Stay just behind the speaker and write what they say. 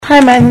Hi,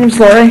 my name's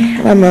Lori.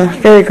 I'm a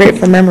very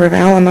grateful member of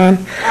Al-Anon.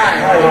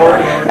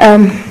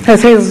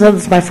 As Hazel said,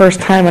 it's my first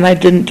time, and I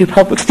didn't do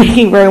public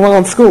speaking very well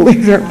in school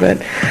either,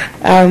 but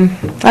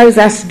I was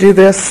asked to do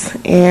this,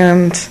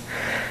 and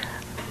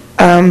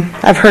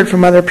I've heard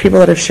from other people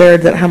that have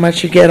shared that how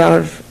much you get out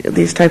of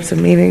these types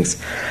of meetings.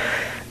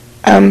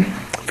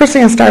 First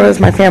thing I started with is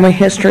my family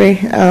history.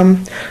 I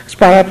was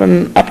brought up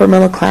in upper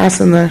middle class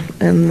in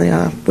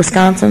the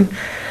Wisconsin.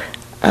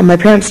 My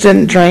parents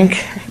didn't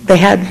drink. They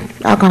had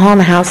alcohol in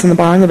the house, in the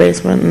bar, in the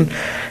basement, and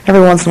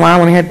every once in a while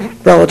when we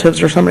had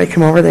relatives or somebody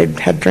come over, they'd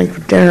had a drink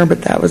for dinner,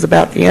 but that was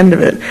about the end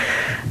of it.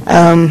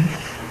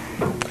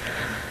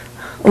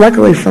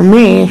 Luckily for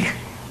me,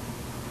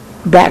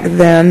 back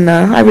then,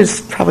 I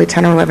was probably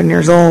 10 or 11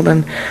 years old,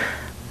 and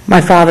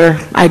my father,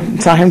 I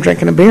saw him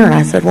drinking a beer, and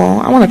I said, well,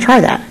 I want to try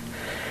that.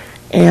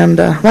 And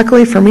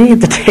luckily for me,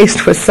 the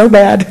taste was so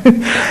bad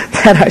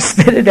that I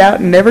spit it out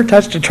and never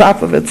touched a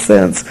drop of it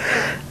since.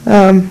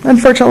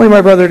 Unfortunately,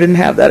 my brother didn't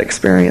have that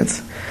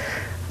experience.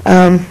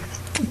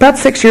 About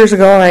 6 years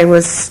ago, I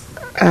was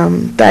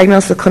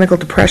diagnosed with clinical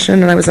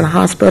depression, and I was in a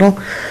hospital.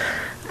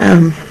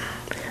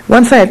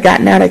 Once I had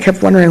gotten out, I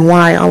kept wondering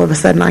why all of a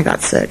sudden I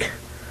got sick.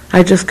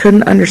 I just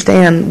couldn't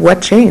understand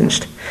what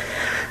changed.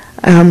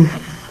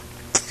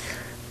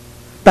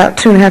 About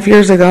 2.5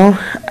 years ago,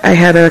 I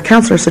had a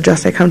counselor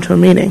suggest I come to a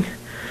meeting.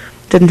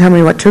 Didn't tell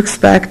me what to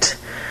expect.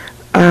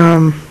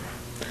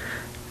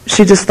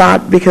 She just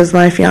thought because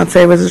my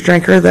fiance was a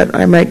drinker that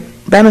I might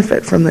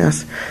benefit from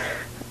this.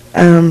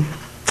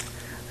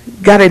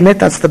 Gotta admit,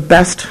 that's the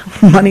best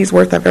money's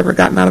worth I've ever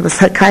gotten out of a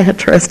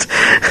psychiatrist.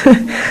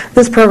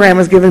 This program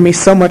has given me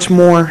so much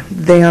more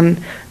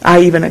than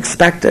I even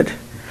expected.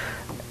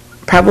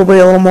 Probably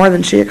a little more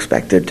than she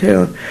expected,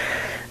 too.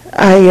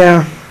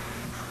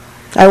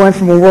 I went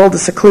from a world of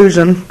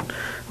seclusion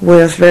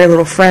with very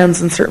little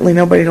friends and certainly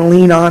nobody to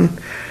lean on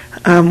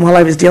while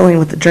I was dealing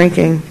with the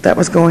drinking that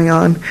was going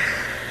on.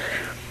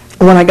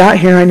 When I got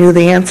here, I knew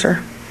the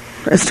answer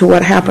as to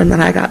what happened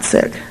when I got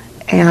sick.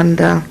 And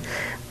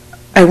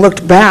I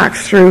looked back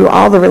through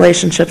all the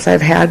relationships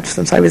I've had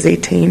since I was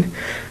 18.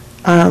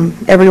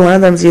 Every one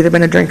of them has either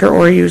been a drinker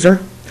or a user.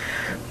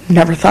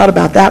 Never thought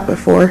about that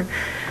before.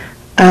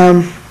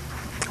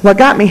 What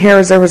got me here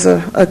is there was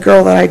a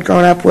girl that I'd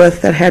grown up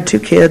with that had 2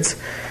 kids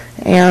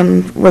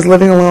and was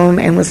living alone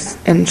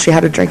and she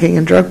had a drinking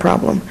and drug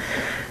problem.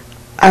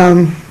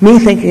 Me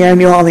thinking I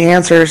knew all the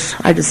answers,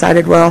 I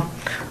decided, well,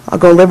 I'll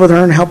go live with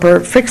her and help her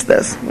fix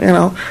this,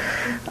 And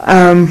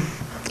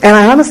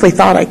I honestly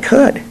thought I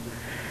could.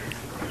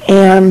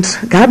 And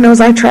God knows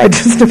I tried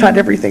just about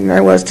everything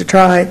there was to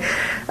try.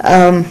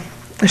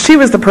 She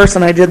was the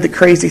person I did the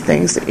crazy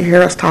things that you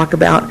hear us talk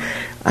about,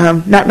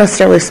 not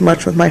necessarily so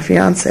much with my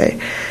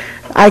fiance.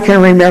 I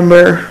can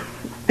remember,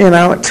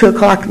 at 2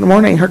 o'clock in the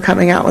morning, her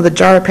coming out with a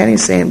jar of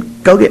pennies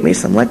saying, go get me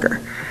some liquor.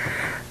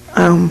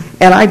 And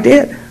I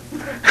did.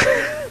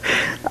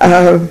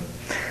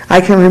 I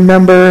can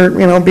remember,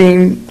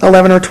 being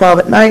 11 or 12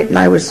 at night, and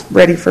I was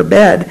ready for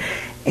bed,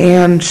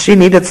 and she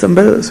needed some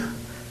booze.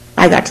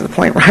 I got to the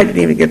point where I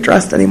didn't even get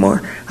dressed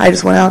anymore. I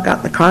just went out, got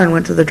in the car, and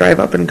went to the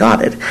drive-up and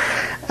got it.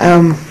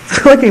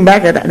 Looking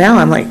back at it now,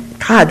 I'm like,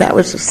 God, that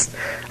was just,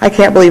 I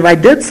can't believe I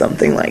did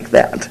something like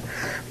that.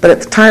 But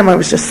at the time, I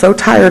was just so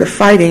tired of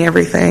fighting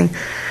everything,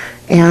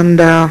 and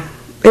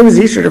it was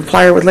easier to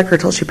ply her with liquor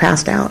till she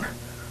passed out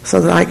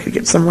so that I could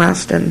get some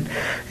rest and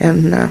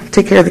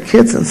take care of the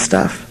kids and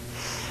stuff.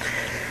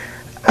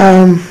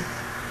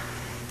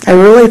 I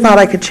really thought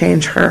I could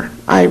change her.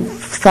 I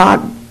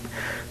thought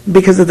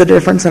because of the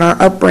difference in our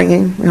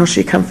upbringing,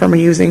 she come from a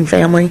using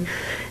family,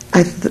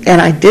 and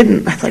I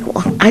didn't. I thought,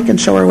 well, I can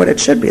show her what it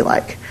should be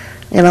like.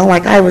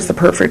 Like I was the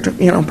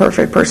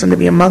perfect person to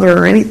be a mother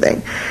or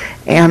anything.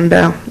 And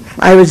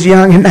I was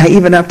young and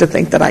naive enough to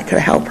think that I could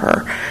help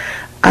her.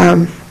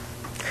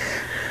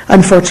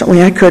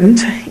 Unfortunately, I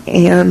couldn't.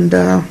 And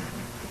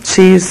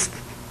she's,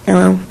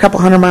 a couple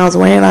hundred miles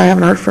away, and I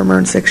haven't heard from her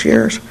in 6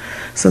 years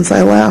since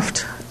I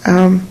left.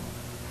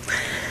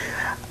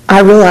 I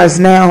realize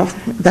now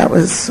that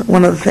was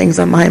one of the things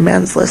on my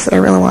amends list that I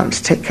really wanted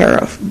to take care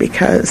of,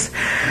 because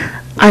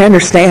I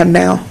understand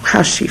now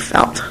how she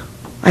felt.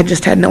 I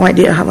just had no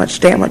idea how much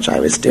damage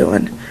I was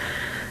doing.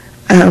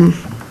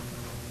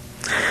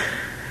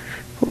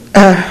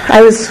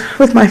 I was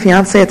with my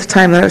fiance at the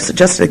time that I was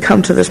suggested to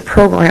come to this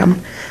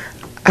program.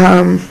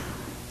 I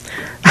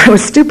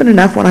was stupid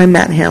enough when I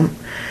met him,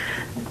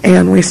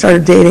 and we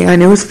started dating. I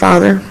knew his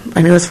father.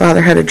 I knew his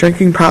father had a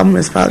drinking problem.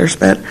 His father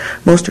spent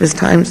most of his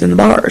times in the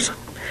bars.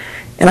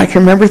 And I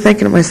can remember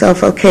thinking to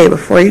myself, okay,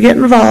 before you get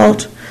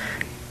involved,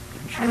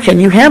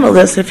 can you handle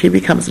this if he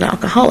becomes an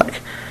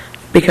alcoholic?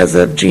 Because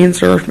of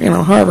genes or,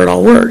 however it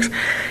all works.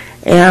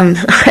 And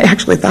I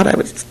actually thought I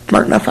was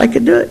smart enough I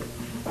could do it.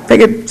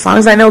 Figured as long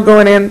as I know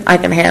going in, I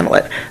can handle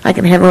it. I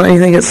can handle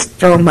anything that's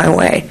thrown my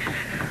way.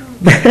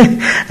 But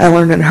I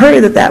learned in a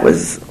hurry that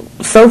was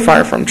so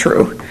far from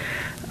true.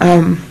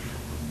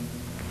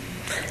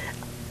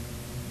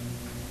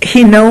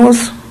 He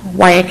knows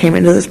why I came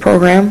into this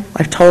program.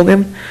 I've told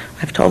him.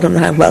 I've told him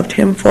that I loved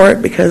him for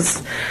it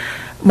because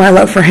my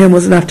love for him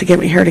was enough to get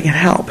me here to get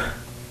help.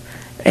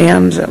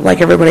 And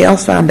like everybody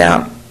else found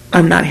out,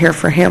 I'm not here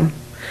for him.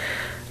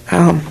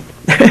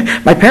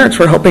 My parents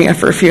were hoping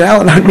after a few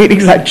Al-Anon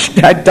meetings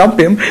I'd dump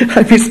him.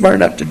 I'd be smart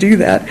enough to do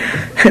that.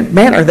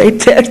 Man, are they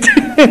ticked.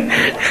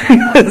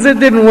 Because it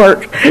didn't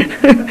work.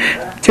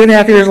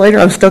 2.5 years later,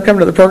 I'm still coming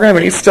to the program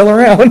and he's still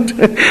around.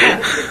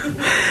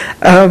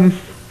 And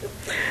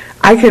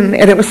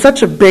it was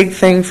such a big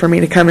thing for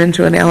me to come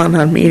into an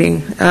Al-Anon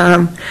meeting.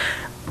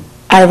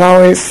 I've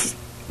always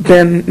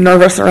been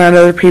nervous around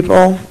other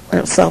people.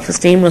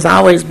 Self-esteem was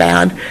always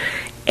bad.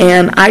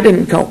 And I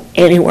didn't go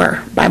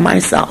anywhere by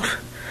myself.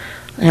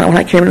 When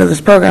I came into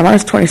this program, I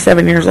was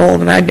 27 years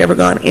old, and I'd never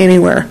gone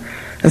anywhere.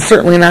 And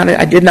certainly not,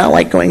 I did not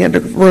like going into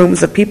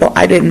rooms of people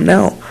I didn't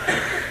know.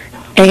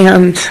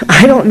 And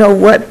I don't know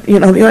what,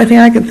 the only thing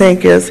I can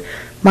think is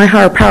my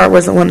higher power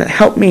was the one that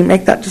helped me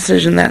make that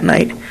decision that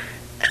night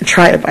and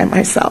try it by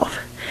myself.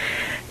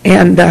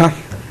 And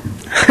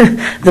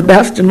the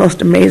best and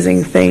most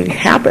amazing thing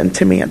happened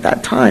to me at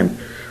that time.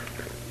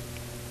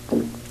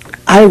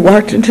 I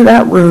walked into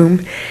that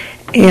room,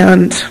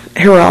 and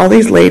here were all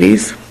these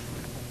ladies.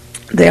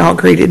 They all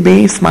greeted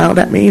me, smiled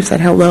at me,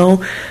 said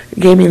hello,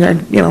 gave me their,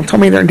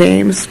 told me their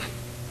names,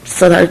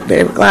 so that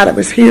they were glad I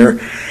was here.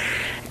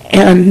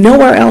 And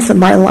nowhere else in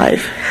my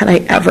life had I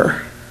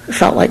ever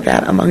felt like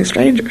that among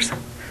strangers.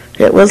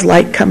 It was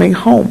like coming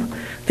home.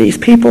 These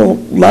people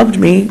loved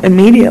me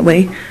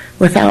immediately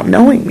without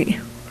knowing me.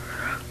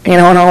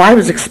 And all I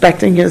was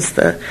expecting is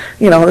the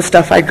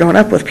stuff I'd grown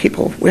up with,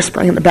 people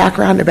whispering in the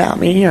background about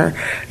me, or,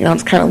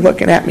 just kind of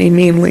looking at me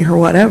meanly or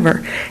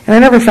whatever. And I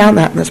never found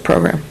that in this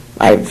program.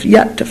 I've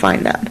yet to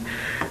find that.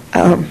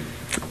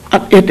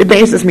 It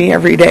amazes me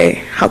every day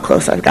how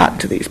close I've gotten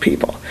to these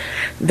people.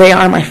 They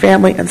are my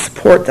family and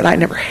support that I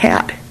never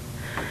had.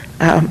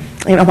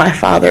 My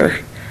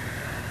father,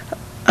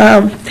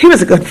 he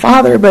was a good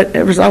father, but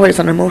it was always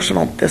an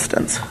emotional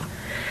distance.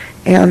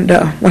 And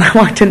when I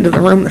walked into the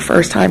room the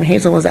first time,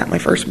 Hazel was at my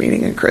first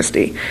meeting in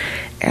Christie,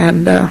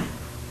 and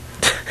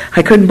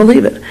I couldn't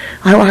believe it.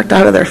 I walked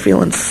out of there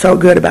feeling so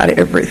good about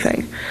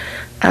everything.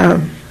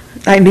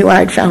 I knew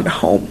I'd found a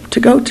home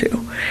to go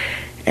to.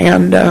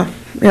 And,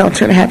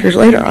 2.5 years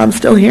later, I'm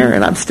still here,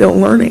 and I'm still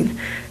learning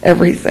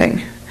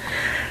everything.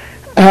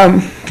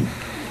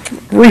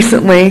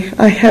 Recently,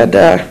 I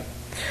had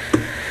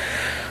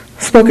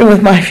spoken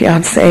with my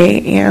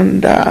fiancé,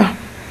 and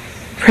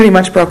pretty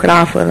much broke it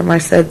off with him. I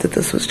said that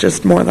this was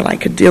just more than I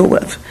could deal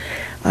with.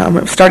 It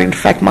was starting to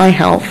affect my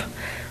health,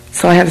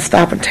 so I had to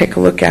stop and take a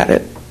look at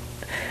it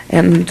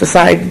and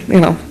decide,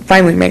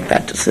 finally make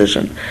that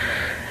decision.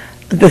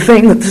 The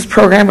thing that this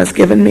program has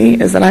given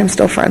me is that I'm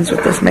still friends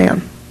with this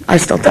man. I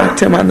still talk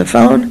to him on the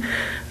phone.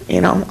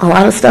 A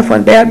lot of stuff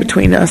went bad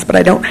between us, but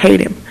I don't hate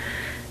him.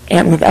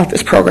 And without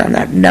this program,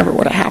 that never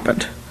would have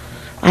happened.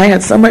 I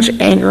had so much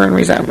anger and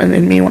resentment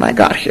in me when I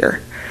got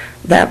here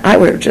that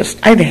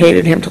I'd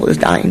hated him till his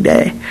dying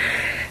day.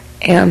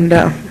 And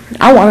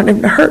I wanted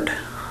him to hurt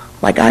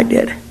like I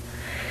did.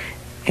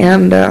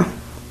 And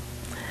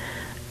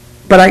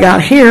but I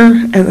got here,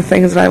 and the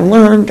things that I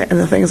learned,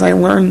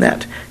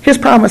 that his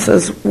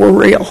promises were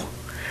real.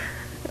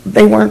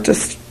 They weren't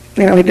just,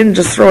 he didn't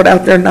just throw it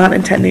out there not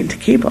intending to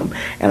keep them.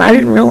 And I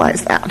didn't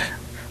realize that.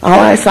 All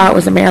I saw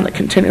was a man that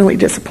continually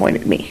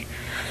disappointed me.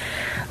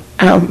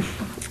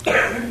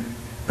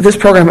 This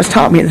program has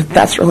taught me that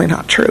that's really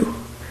not true.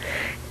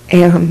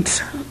 And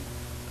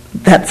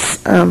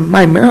that's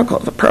my miracle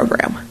of the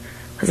program,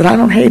 is that I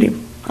don't hate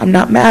him. I'm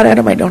not mad at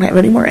him. I don't have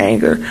any more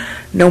anger,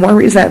 no more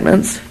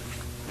resentments.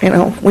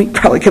 We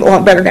probably get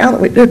along better now than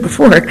we did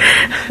before.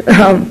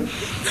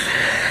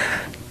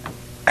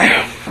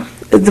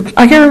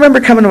 I can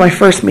remember coming to my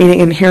first meeting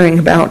and hearing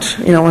about,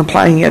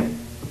 applying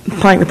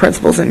the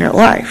principles in your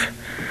life,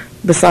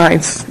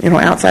 besides,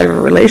 outside of a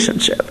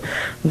relationship,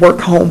 work,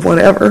 home,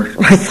 whatever.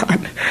 I thought,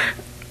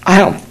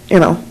 I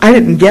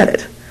didn't get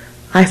it.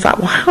 I thought,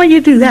 well, how do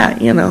you do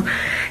that,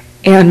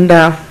 And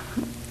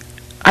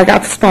I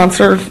got the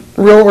sponsor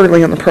real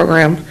early in the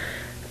program,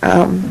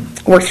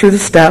 worked through the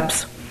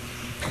steps,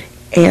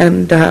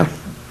 and I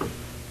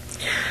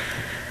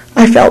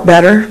felt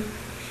better,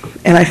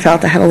 and I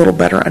felt I had a little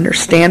better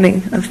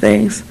understanding of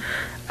things.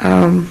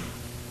 I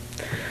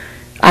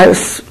was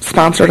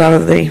sponsored out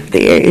of the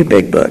AA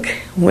Big Book,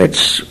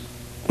 which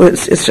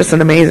it's just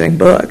an amazing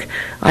book.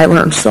 I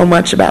learned so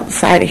much about the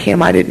side of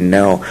him I didn't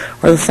know,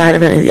 or the side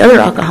of any of the other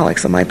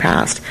alcoholics in my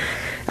past.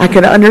 I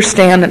could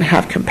understand and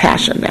have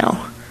compassion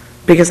now,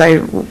 because I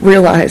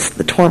realized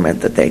the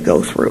torment that they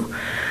go through.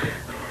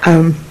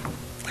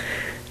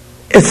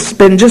 It's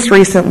been just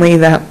recently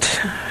that,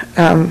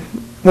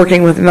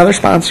 working with another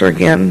sponsor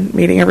again,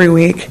 meeting every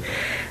week,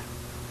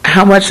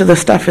 how much of this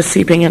stuff is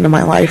seeping into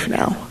my life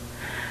now.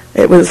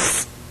 It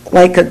was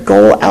like a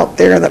goal out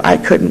there that I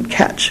couldn't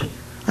catch.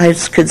 I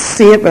just could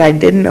see it, but I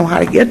didn't know how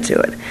to get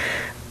to it.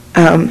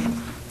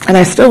 And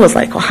I still was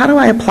like, well, how do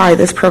I apply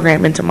this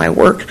program into my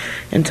work,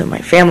 into my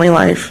family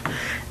life?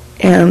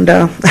 And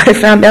I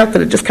found out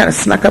that it just kind of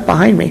snuck up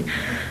behind me.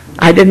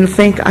 I didn't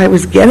think I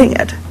was getting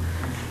it.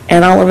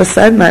 And all of a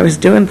sudden I was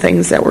doing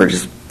things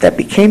that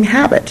became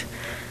habit.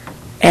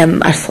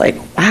 And I was like,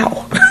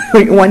 wow,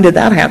 when did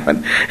that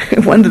happen?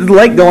 When did the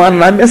light go on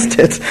and I missed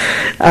it?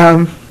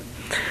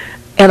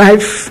 And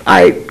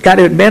I got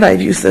to admit,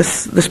 I've used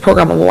this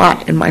program a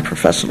lot in my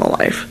professional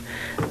life.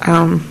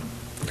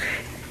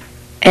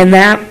 And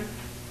that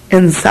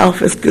in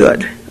itself is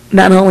good.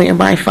 Not only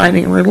am I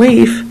finding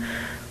relief,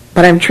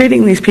 but I'm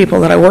treating these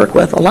people that I work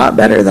with a lot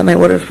better than I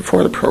would have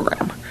before the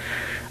program.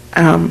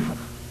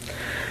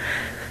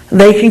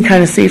 They can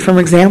kind of see from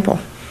example,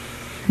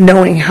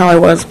 knowing how I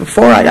was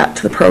before I got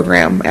to the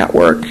program at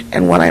work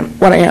and what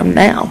I am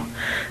now.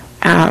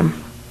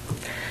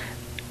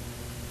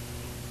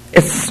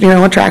 It's,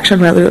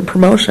 attraction rather than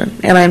promotion.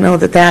 And I know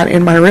that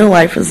in my real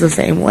life is the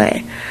same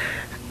way.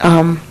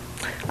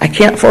 I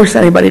can't force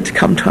anybody to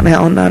come to an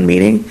Al-Anon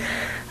meeting.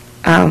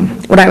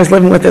 When I was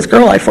living with this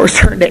girl, I forced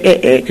her into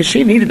AA because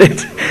she needed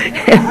it.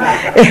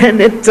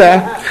 And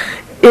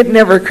it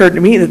never occurred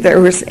to me that there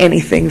was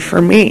anything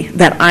for me,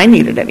 that I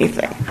needed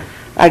anything.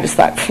 I just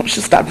thought, I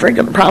should stop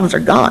drinking, the problems are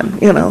gone,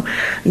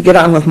 and get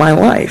on with my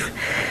life.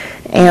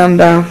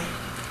 And,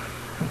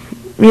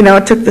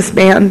 it took this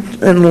man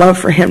and love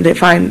for him to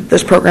find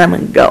this program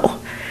and go.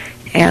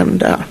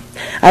 And I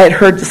had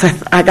heard this,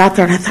 I got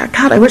there and I thought,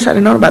 God, I wish I'd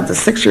have known about this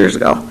 6 years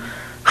ago.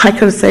 I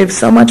could have saved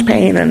so much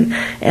pain and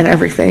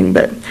everything,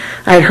 but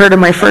I had heard in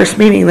my first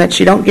meeting that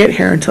you don't get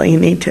here until you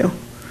need to.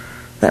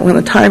 That when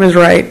the time is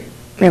right,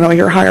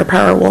 your higher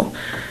power will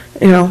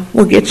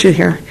get you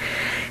here.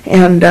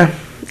 And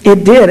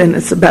it did, and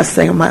it's the best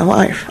thing in my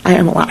life. I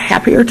am a lot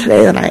happier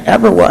today than I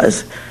ever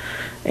was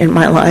in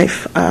my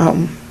life.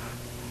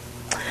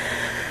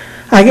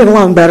 I get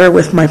along better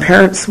with my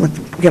parents,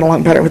 get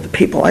along better with the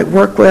people I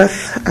work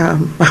with.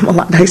 I'm a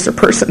lot nicer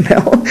person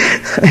now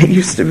than I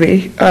used to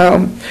be.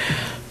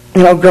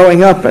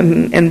 Growing up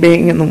and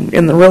being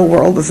in the real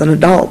world as an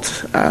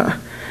adult,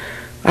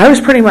 I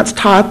was pretty much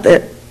taught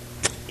that,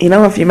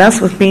 if you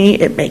mess with me,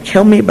 it may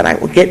kill me, but I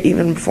will get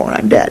even before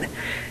I'm dead.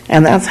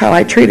 And that's how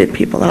I treated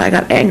people that I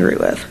got angry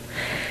with.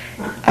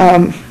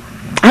 I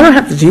don't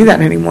have to do that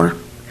anymore.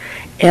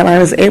 And I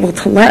was able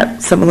to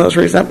let some of those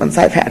resentments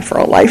I've had for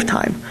a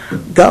lifetime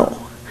go.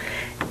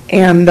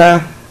 And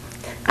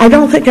I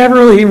don't think I ever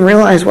really even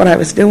realized what I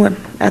was doing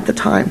at the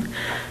time.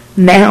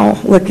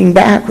 Now, looking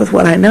back with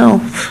what I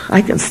know,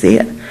 I can see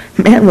it.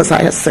 Man, was I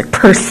a sick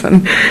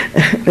person,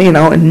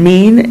 and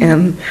mean.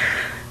 And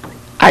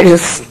I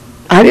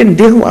didn't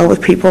deal well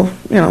with people,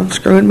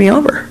 screwing me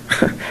over.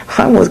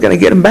 I was going to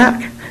get them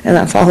back, and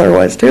that's all there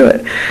was to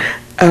it.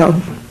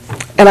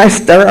 And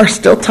there are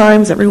still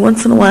times, every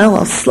once in a while,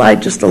 I'll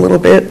slide just a little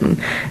bit,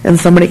 and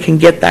somebody can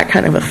get that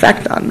kind of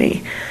effect on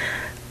me.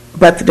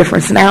 But the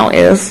difference now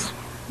is,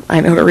 I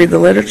know to read the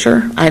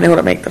literature, I know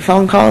to make the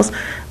phone calls,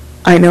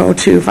 I know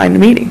to find a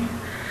meeting.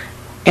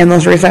 And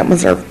those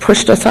resentments are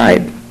pushed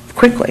aside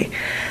quickly.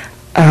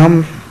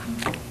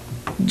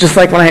 Just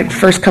like when I had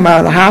first come out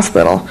of the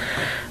hospital,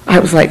 I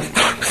was like,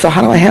 so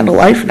how do I handle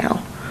life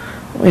now?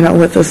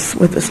 With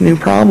this new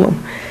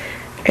problem.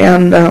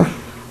 And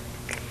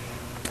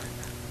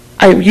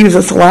I use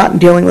this a lot in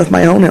dealing with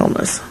my own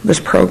illness, this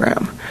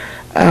program.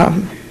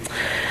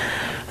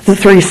 The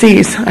 3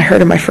 C's I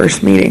heard in my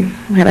first meeting,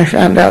 and I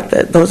found out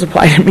that those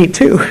apply to me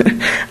too.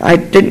 I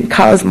didn't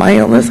cause my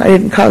illness. I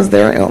didn't cause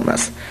their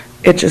illness.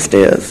 It just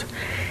is.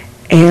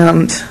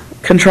 And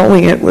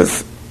controlling it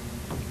was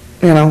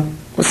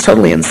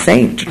totally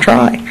insane to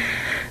try.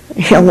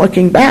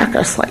 Looking back, I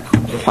was like,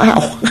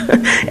 wow,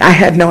 I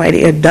had no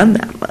idea I'd done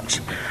that much.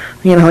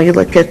 You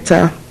look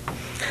at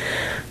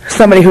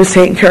somebody who's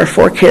taking care of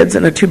 4 kids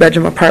in a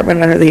 2-bedroom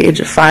apartment under the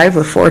age of 5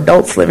 with 4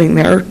 adults living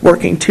there,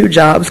 working 2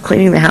 jobs,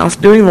 cleaning the house,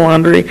 doing the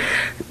laundry,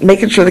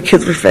 making sure the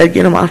kids were fed,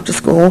 getting them off to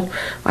school.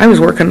 I was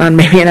working on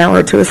maybe an hour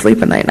or 2 of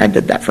sleep a night, and I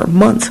did that for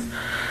months,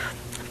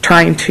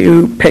 trying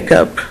to pick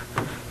up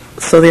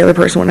so the other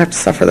person wouldn't have to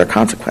suffer their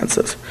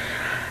consequences.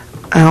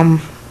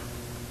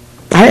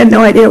 I had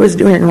no idea I was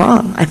doing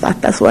wrong. I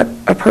thought that's what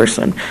a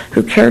person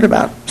who cared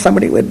about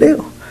somebody would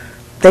do.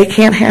 They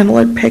can't handle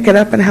it, pick it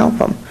up and help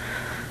them.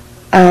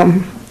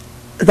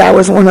 That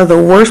was one of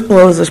the worst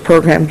blows this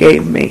program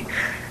gave me,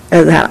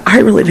 that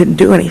I really didn't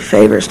do any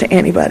favors to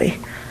anybody.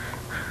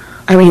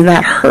 I mean,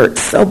 that hurt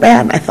so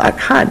bad. And I thought,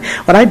 God,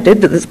 what I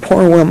did to this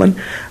poor woman,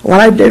 what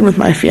I did with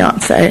my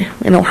fiance,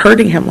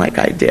 hurting him like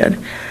I did,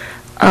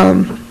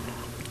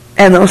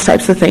 and those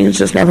types of things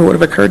just never would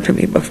have occurred to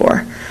me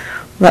before.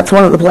 That's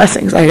one of the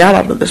blessings I got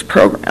out of this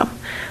program,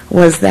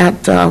 was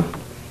that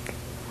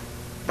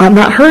I'm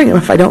not hurting him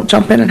if I don't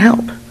jump in and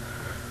help.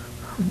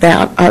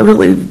 That I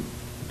really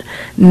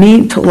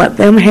need to let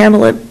them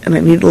handle it, and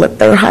I need to let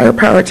their higher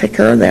power take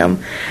care of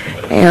them,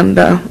 and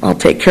I'll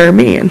take care of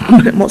me. And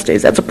most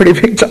days that's a pretty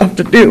big job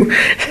to do.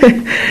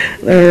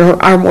 There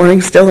are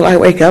mornings still that I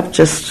wake up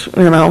just,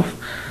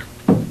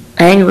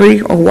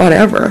 angry or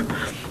whatever.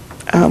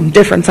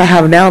 Difference I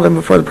have now than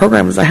before the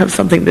program is I have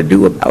something to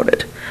do about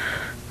it.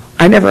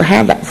 I never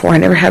had that before. I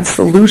never had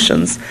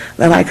solutions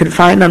that I could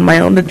find on my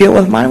own to deal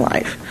with my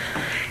life.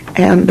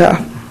 And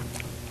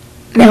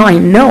Now I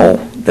know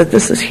that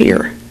this is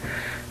here.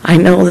 I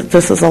know that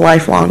this is a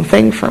lifelong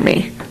thing for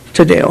me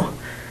to do.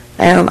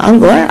 And I'm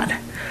glad,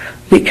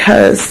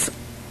 because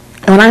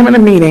when I'm in a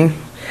meeting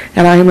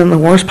and I'm in the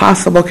worst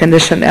possible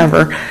condition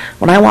ever,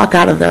 when I walk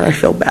out of there, I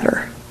feel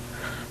better.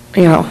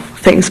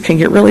 Things can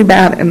get really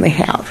bad, and they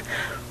have.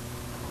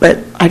 But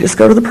I just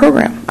go to the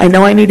program. I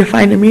know I need to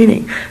find a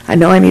meeting. I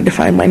know I need to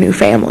find my new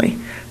family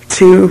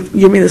to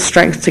give me the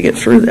strength to get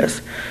through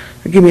this,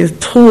 or give me the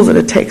tools that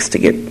it takes to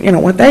get,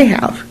 what they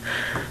have.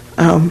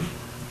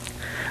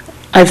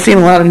 I've seen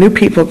a lot of new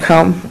people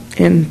come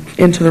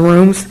into the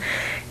rooms,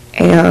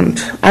 and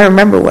I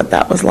remember what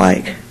that was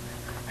like,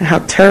 and how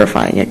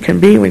terrifying it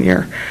can be when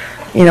you're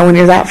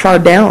that far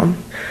down.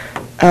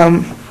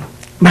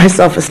 My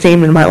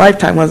self-esteem in my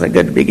lifetime wasn't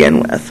good to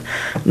begin with.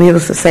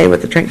 Needless to say,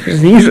 with the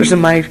drinkers and users in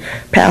my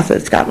path,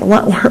 it's gotten a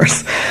lot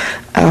worse.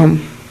 I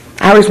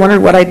always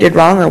wondered what I did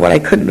wrong, or what I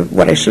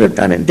should have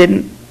done and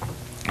didn't,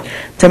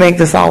 to make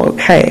this all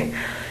okay.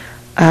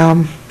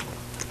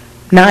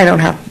 Now I don't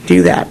have to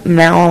do that.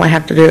 Now all I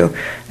have to do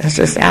is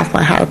just ask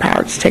my higher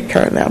power to take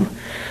care of them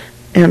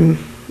in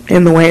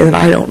the way that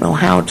I don't know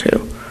how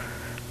to.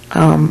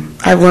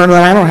 I've learned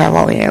that I don't have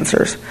all the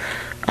answers.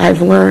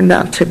 I've learned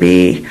not to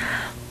be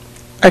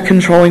a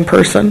controlling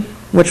person,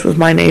 which was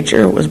my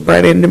nature. It was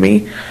bred into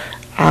me.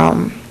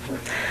 I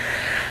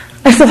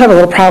still have a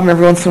little problem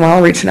every once in a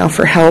while reaching out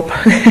for help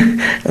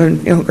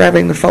and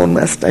grabbing the phone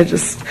list. I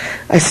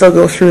still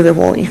go through the,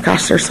 well,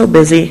 gosh, they're so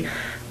busy.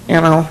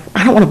 I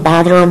don't want to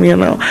bother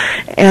them,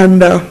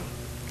 And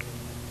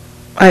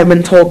I've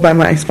been told by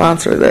my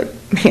sponsor that,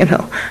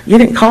 you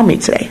didn't call me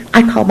today.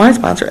 I call my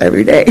sponsor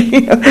every day.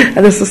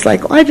 And it's just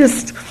like, well,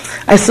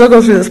 I still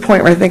go through this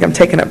point where I think I'm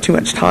taking up too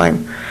much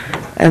time.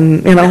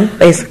 And,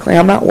 basically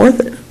I'm not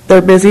worth it.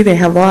 They're busy. They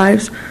have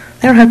lives.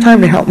 They don't have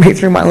time to help me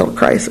through my little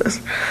crisis.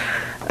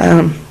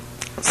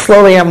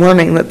 Slowly I'm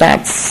learning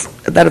that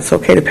it's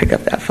okay to pick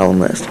up that phone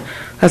list.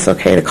 That's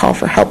okay to call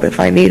for help if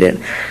I need it,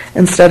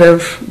 instead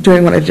of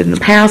doing what I did in the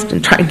past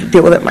and trying to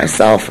deal with it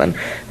myself and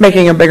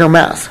making a bigger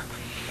mess.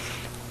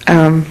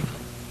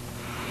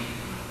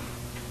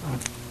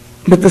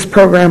 But this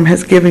program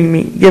has given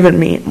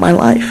me my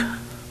life.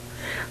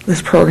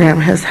 This program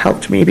has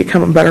helped me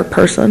become a better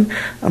person,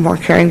 a more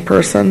caring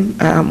person,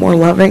 more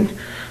loving,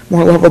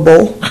 more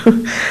lovable.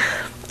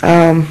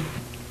 I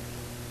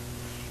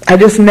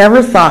just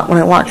never thought when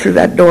I walked through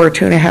that door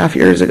 2.5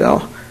 years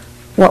ago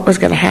what was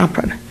going to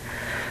happen.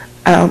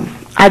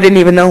 I didn't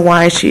even know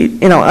why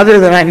other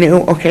than I knew,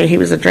 okay, he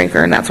was a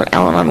drinker and that's what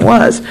Al-Anon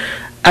was.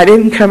 I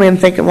didn't come in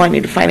thinking, well, I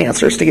need to find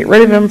answers to get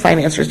rid of him, find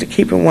answers to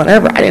keep him,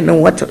 whatever. I didn't know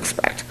what to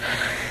expect.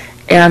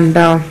 And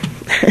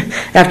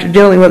after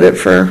dealing with it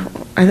for,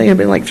 I think it had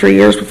been like 3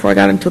 years before I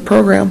got into the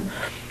program,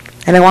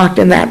 and I walked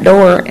in that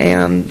door,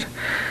 and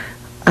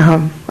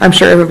I'm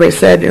sure everybody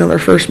said, their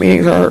first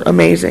meetings are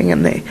amazing,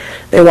 and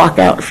they walk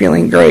out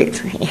feeling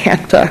great. And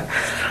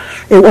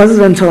it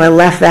wasn't until I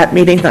left that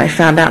meeting that I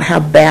found out how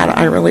bad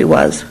I really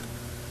was.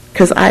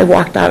 Because I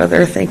walked out of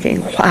there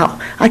thinking, wow,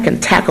 I can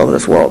tackle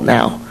this world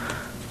now.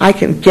 I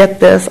can get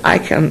this. I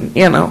can,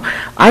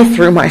 I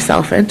threw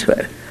myself into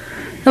it.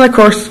 And of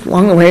course,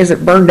 along the ways,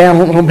 it burned down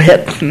a little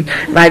bit. And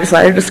I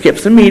decided to skip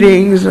some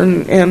meetings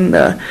and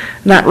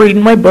not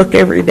reading my book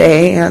every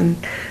day. And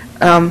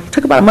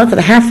took about 1.5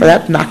 months for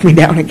that to knock me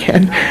down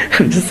again.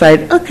 And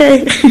decide,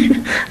 okay,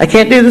 I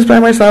can't do this by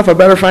myself. I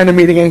better find a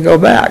meeting and go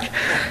back.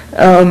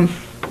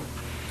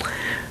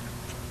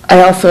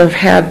 I also have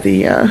had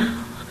the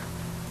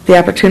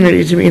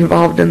opportunity to be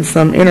involved in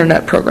some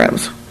internet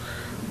programs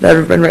that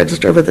have been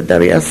registered with the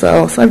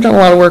WSO. So I've done a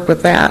lot of work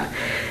with that.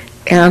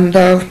 And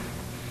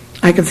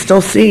I can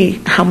still see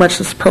how much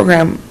this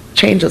program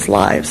changes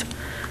lives,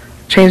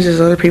 changes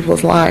other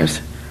people's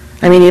lives.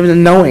 I mean,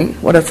 even knowing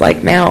what it's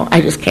like now,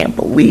 I just can't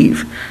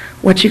believe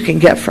what you can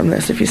get from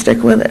this if you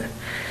stick with it.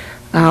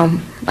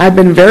 I've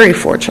been very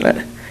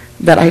fortunate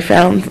that I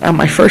found, on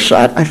my first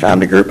shot, I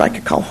found a group I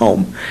could call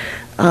home.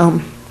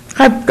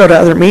 I go to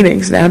other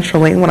meetings,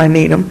 naturally, when I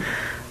need them,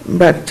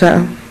 but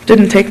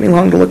didn't take me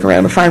long to look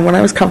around to find one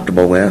I was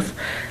comfortable with.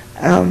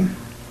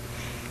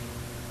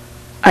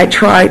 I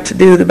try to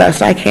do the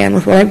best I can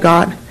with what I've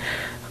got.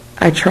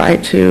 I try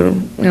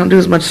to do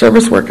as much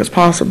service work as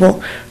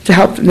possible to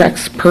help the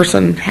next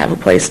person have a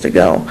place to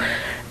go.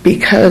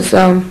 Because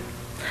the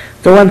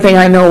one thing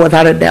I know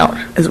without a doubt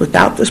is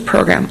without this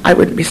program, I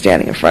wouldn't be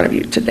standing in front of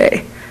you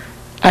today.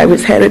 I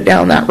was headed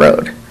down that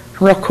road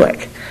real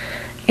quick.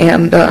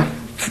 And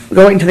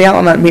going to the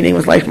Al-Anon meeting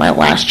was like my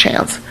last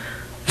chance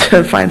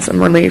to find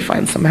some relief,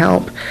 find some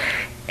help.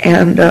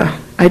 And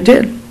I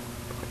did.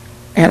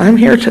 And I'm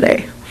here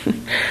today.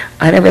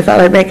 I never thought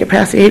I'd make it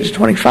past the age of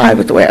 25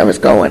 with the way I was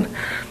going.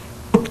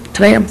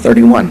 Today I'm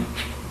 31.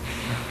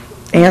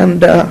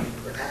 And yeah,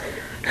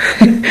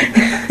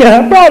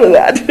 I'm proud of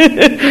that.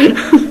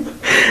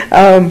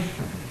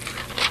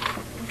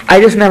 I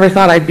just never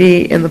thought I'd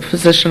be in the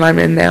position I'm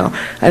in now.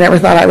 I never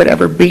thought I would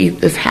ever be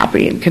this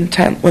happy and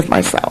content with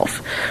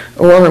myself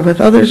or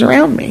with others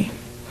around me.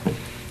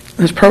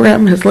 This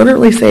program has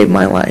literally saved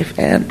my life,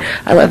 and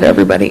I love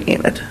everybody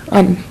in it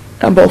on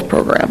both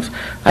programs.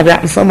 I've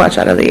gotten so much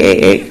out of the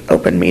AA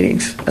open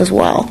meetings as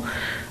well.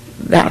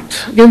 That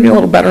gives me a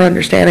little better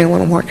understanding, a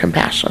little more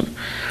compassion.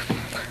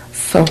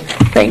 So,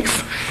 thanks.